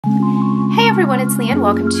Hey everyone, it's Leanne.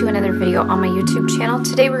 Welcome to another video on my YouTube channel.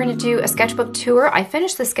 Today we're going to do a sketchbook tour. I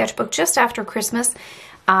finished the sketchbook just after Christmas,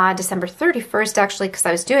 December 31st actually, because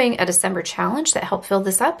I was doing a December challenge that helped fill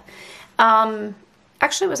this up.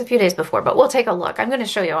 Actually, it was a few days before, but we'll take a look. I'm going to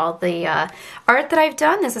show you all the art that I've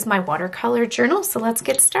done. This is my watercolor journal, so let's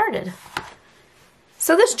get started.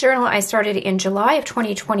 So this journal I started in July of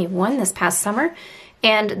 2021, this past summer.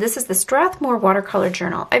 And this is the Strathmore Watercolor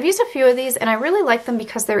Journal. I've used a few of these and I really like them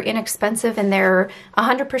because they're inexpensive and they're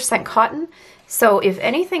 100% cotton. So if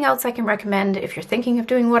anything else I can recommend, if you're thinking of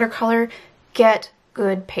doing watercolor, get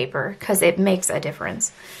good paper because it makes a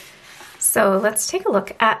difference. So let's take a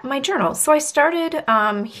look at my journal. So I started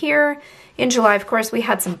here in July. Of course, we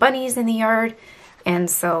had some bunnies in the yard. And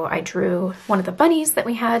so I drew one of the bunnies that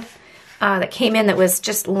we had that came in that was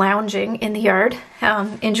just lounging in the yard,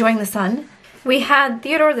 enjoying the sun. We had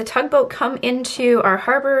Theodore the tugboat come into our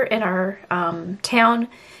harbor in our town,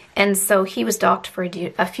 and so he was docked for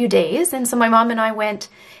a few days, and so my mom and I went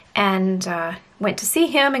to see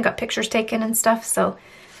him and got pictures taken and stuff, so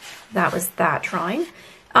that was that drawing.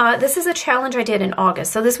 This is a challenge I did in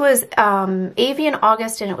August. So this was Avian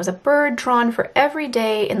August, and it was a bird drawn for every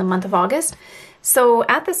day in the month of August. So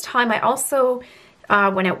at this time I also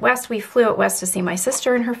went out west. We flew out west to see my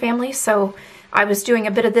sister and her family, so I was doing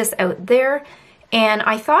a bit of this out there, and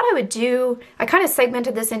I thought I kind of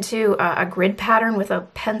segmented this into a grid pattern with a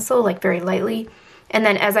pencil, like very lightly, and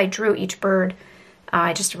then as I drew each bird,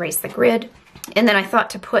 I just erased the grid, and then I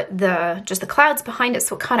thought to put just the clouds behind it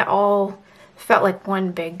so it kind of all felt like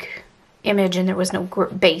one big image and there was no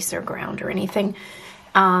base or ground or anything.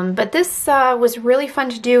 But this was really fun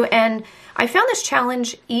to do, and I found this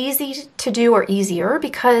challenge easy to do, or easier,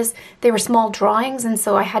 because they were small drawings, and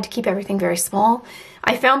so I had to keep everything very small.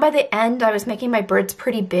 I found by the end I was making my birds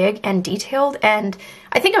pretty big and detailed, and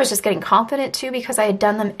I think I was just getting confident too because I had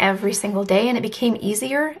done them every single day, and it became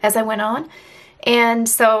easier as I went on. And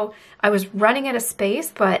so I was running out of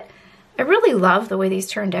space, but I really love the way these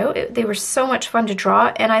turned out. They were so much fun to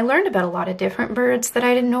draw, and I learned about a lot of different birds that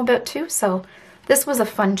I didn't know about too, so this was a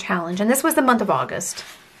fun challenge, and this was the month of August.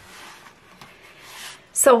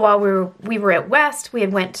 So while we were at West, we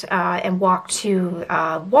had went and walked to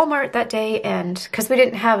Walmart that day, and because we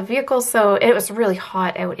didn't have a vehicle, so it was really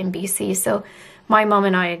hot out in BC. So my mom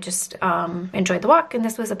and I just enjoyed the walk, and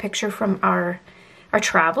this was a picture from our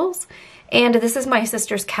travels. And this is my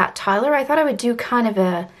sister's cat, Tyler. I thought I would do kind of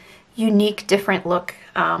a unique, different look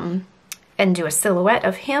and do a silhouette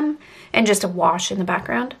of him and just a wash in the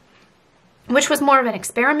background, which was more of an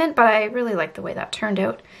experiment, but I really liked the way that turned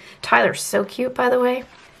out. Tyler's so cute, by the way.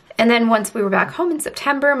 And then once we were back home in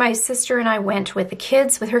September, my sister and I went with her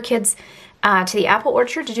kids, to the apple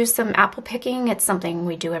orchard to do some apple picking. It's something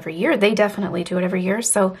we do every year. They definitely do it every year.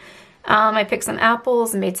 So I picked some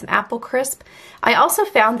apples and made some apple crisp. I also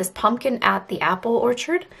found this pumpkin at the apple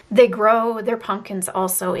orchard. They grow their pumpkins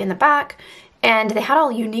also in the back, and they had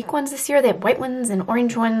all unique ones this year. They had white ones and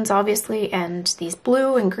orange ones, obviously, and these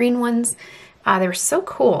blue and green ones. They were so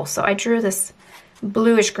cool. So I drew this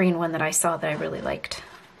bluish green one that I saw that I really liked.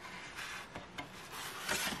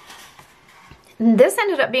 And this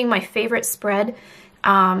ended up being my favorite spread.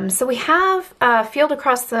 So we have a field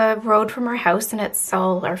across the road from our house, and it's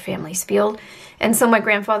all our family's field. And so my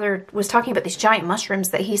grandfather was talking about these giant mushrooms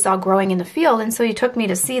that he saw growing in the field, and so he took me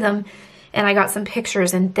to see them. And I got some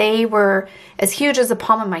pictures, and they were as huge as the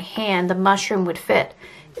palm of my hand. The mushroom would fit.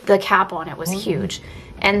 The cap on it was huge.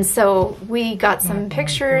 And so we got some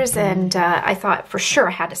pictures, and I thought for sure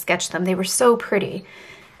I had to sketch them. They were so pretty.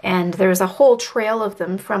 And there was a whole trail of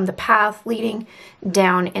them from the path leading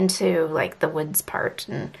down into like the woods part.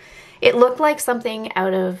 And it looked like something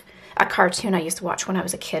out of a cartoon I used to watch when I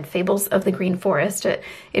was a kid, Fables of the Green Forest. It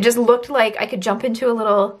just looked like I could jump into a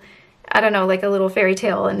little, I don't know, like a little fairy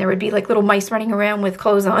tale, and there would be like little mice running around with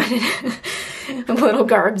clothes on and little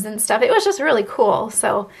garbs and stuff. It was just really cool.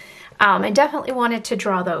 So I definitely wanted to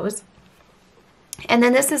draw those. And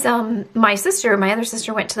then this is my other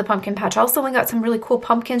sister went to the pumpkin patch also and got some really cool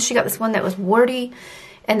pumpkins. She got this one that was warty,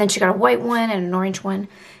 and then she got a white one and an orange one.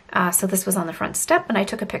 So this was on the front step, and I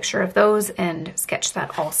took a picture of those and sketched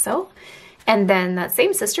that also. And then that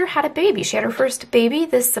same sister had a baby. She had her first baby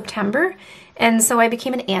this September, and so I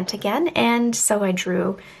became an aunt again, and so I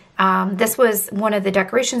drew. This was one of the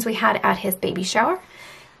decorations we had at his baby shower,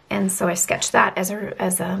 and so I sketched that as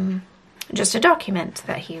just a document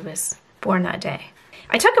that he was born that day.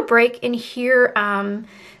 I took a break in here,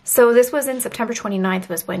 so this was in September 29th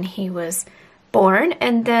was when he was born,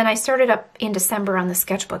 and then I started up in December on the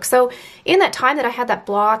sketchbook. So in that time that I had that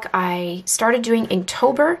block, I started doing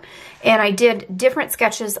Inktober, and I did different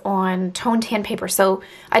sketches on toned tan paper. So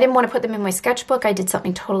I didn't want to put them in my sketchbook. I did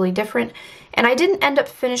something totally different, and I didn't end up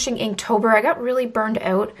finishing Inktober. I got really burned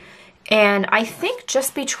out, and I think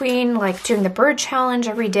just between like doing the bird challenge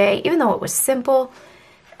every day, even though it was simple,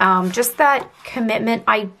 just that commitment.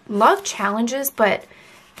 I love challenges, but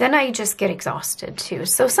then I just get exhausted too.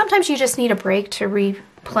 So sometimes you just need a break to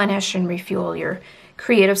replenish and refuel your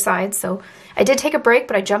creative side. So I did take a break,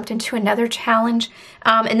 but I jumped into another challenge.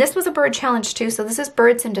 And this was a bird challenge too. So this is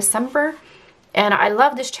Birds in December. And I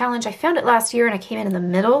love this challenge. I found it last year and I came in the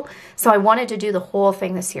middle. So I wanted to do the whole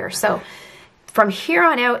thing this year. So from here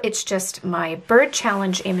on out, it's just my bird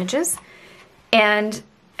challenge images. And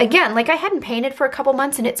again, like I hadn't painted for a couple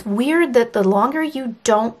months, and it's weird that the longer you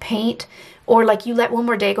don't paint, or like you let one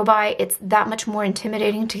more day go by, it's that much more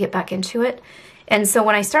intimidating to get back into it. And so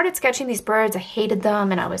when I started sketching these birds, I hated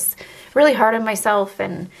them, and I was really hard on myself,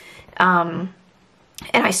 and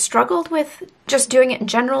I struggled with just doing it in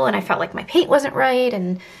general, and I felt like my paint wasn't right,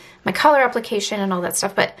 and my color application and all that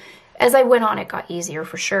stuff. But as I went on, it got easier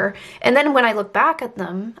for sure. And then when I look back at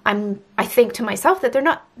them, I think to myself that they're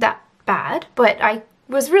not that bad, but I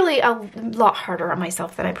was really a lot harder on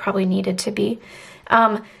myself than I probably needed to be.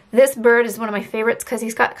 This bird is one of my favorites because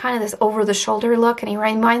he's got kind of this over-the-shoulder look, and he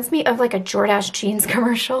reminds me of like a Jordache jeans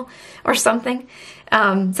commercial or something.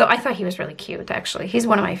 So I thought he was really cute, actually. He's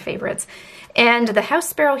one of my favorites. And the house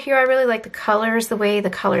sparrow here, I really like the colors, the way the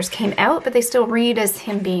colors came out, but they still read as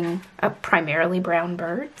him being a primarily brown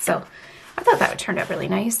bird. So I thought that would turn out really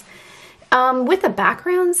nice. With the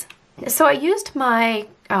backgrounds, so I used my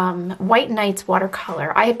White Nights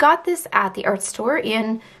watercolor. I had got this at the art store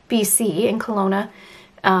in BC, in Kelowna,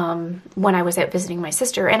 when I was out visiting my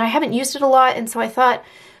sister, and I haven't used it a lot, and so I thought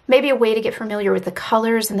maybe a way to get familiar with the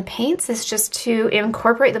colors and the paints is just to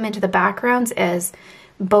incorporate them into the backgrounds as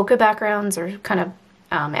bokeh backgrounds, or kind of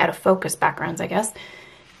out of focus backgrounds, I guess.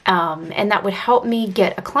 And that would help me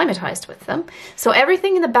get acclimatized with them. So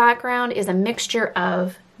everything in the background is a mixture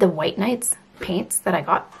of the White Nights paints that I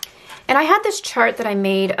got. And I had this chart that I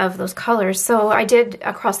made of those colors. So I did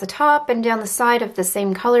across the top and down the side of the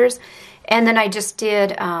same colors. And then I just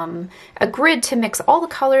did a grid to mix all the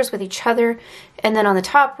colors with each other. And then on the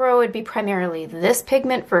top row, it'd be primarily this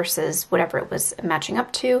pigment versus whatever it was matching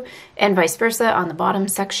up to, and vice versa on the bottom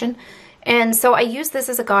section. And so I used this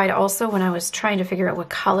as a guide also when I was trying to figure out what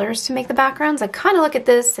colors to make the backgrounds. I kind of look at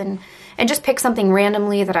this and just pick something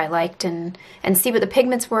randomly that I liked and see what the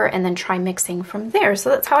pigments were, and then try mixing from there. So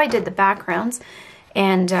that's how I did the backgrounds.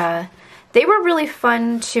 And they were really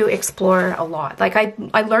fun to explore a lot. Like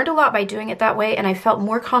I learned a lot by doing it that way, and I felt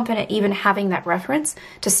more confident even having that reference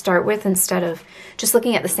to start with, instead of just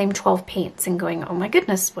looking at the same 12 paints and going, oh my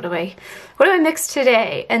goodness, what do I mix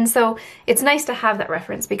today? And so it's nice to have that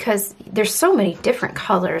reference because there's so many different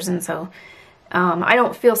colors, and so I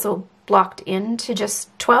don't feel so blocked into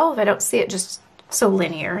just 12. I don't see it just so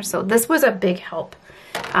linear. So this was a big help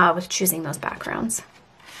with choosing those backgrounds.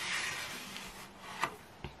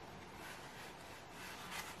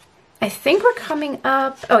 I think we're coming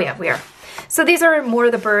up, oh yeah, we are. So these are more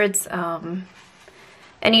of the birds, and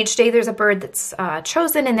each day there's a bird that's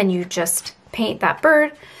chosen, and then you just paint that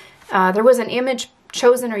bird. There was an image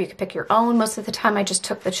chosen, or you could pick your own. Most of the time I just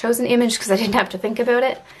took the chosen image because I didn't have to think about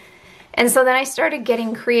it. And so then I started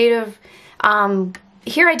getting creative.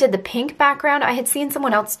 Here I did the pink background. I had seen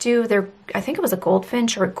someone else do their, I think it was a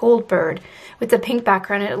goldfinch or a gold bird with the pink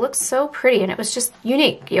background, and it looks so pretty, and it was just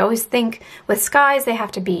unique. You always think with skies they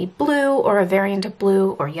have to be blue or a variant of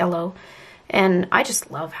blue or yellow, and I just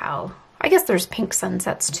love how, I guess there's pink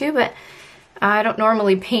sunsets too, but I don't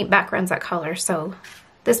normally paint backgrounds that color, so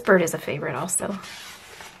this bird is a favorite also.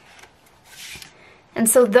 And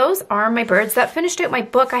so those are my birds. That finished out my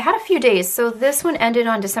book. I had a few days. So this one ended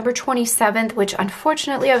on December 27th, which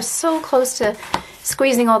unfortunately I was so close to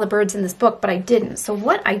squeezing all the birds in this book, but I didn't. So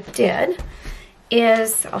what I did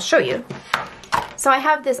is, I'll show you. So I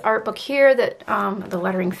have this art book here that the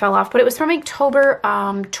lettering fell off, but it was from October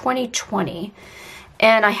 2020.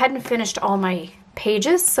 And I hadn't finished all my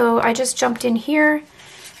pages, so I just jumped in here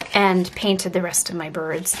and painted the rest of my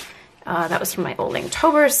birds. That was from my old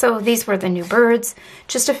Inktober, so these were the new birds,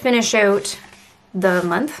 just to finish out the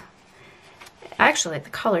month. I actually like the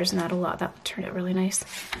colors in that a lot. That turned out really nice.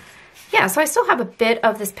 Yeah, so I still have a bit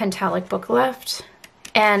of this Pentalic book left,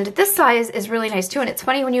 and this size is really nice too. And it's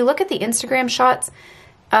funny, when you look at the Instagram shots,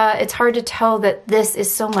 it's hard to tell that this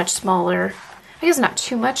is so much smaller. I guess not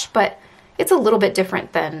too much, but it's a little bit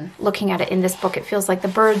different than looking at it in this book. It feels like the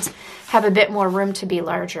birds have a bit more room to be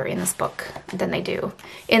larger in this book than they do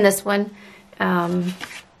in this one.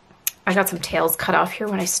 I got some tails cut off here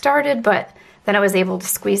when I started, but then I was able to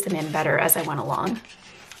squeeze them in better as I went along.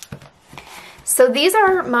 So these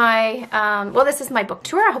are my, well, this is my book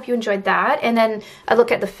tour. I hope you enjoyed that. And then I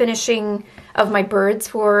look at the finishing of my birds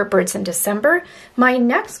for Birds in December. My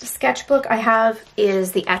next sketchbook I have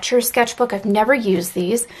is the Etcher sketchbook. I've never used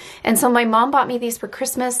these. And so my mom bought me these for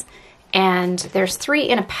Christmas, and there's 3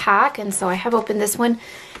 in a pack. And so I have opened this one.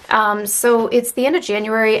 So it's the end of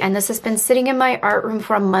January, and this has been sitting in my art room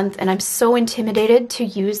for a month, and I'm so intimidated to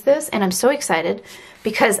use this, and I'm so excited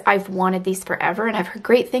because I've wanted these forever and I've heard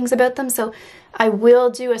great things about them. So I will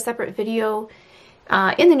do a separate video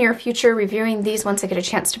in the near future reviewing these once I get a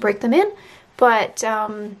chance to break them in. But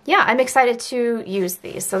yeah, I'm excited to use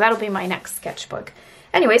these. So that'll be my next sketchbook.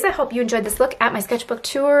 Anyways, I hope you enjoyed this look at my sketchbook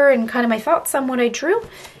tour and kind of my thoughts on what I drew.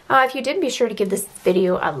 If you did, be sure to give this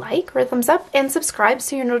video a like or a thumbs up and subscribe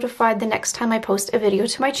so you're notified the next time I post a video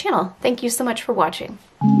to my channel. Thank you so much for watching.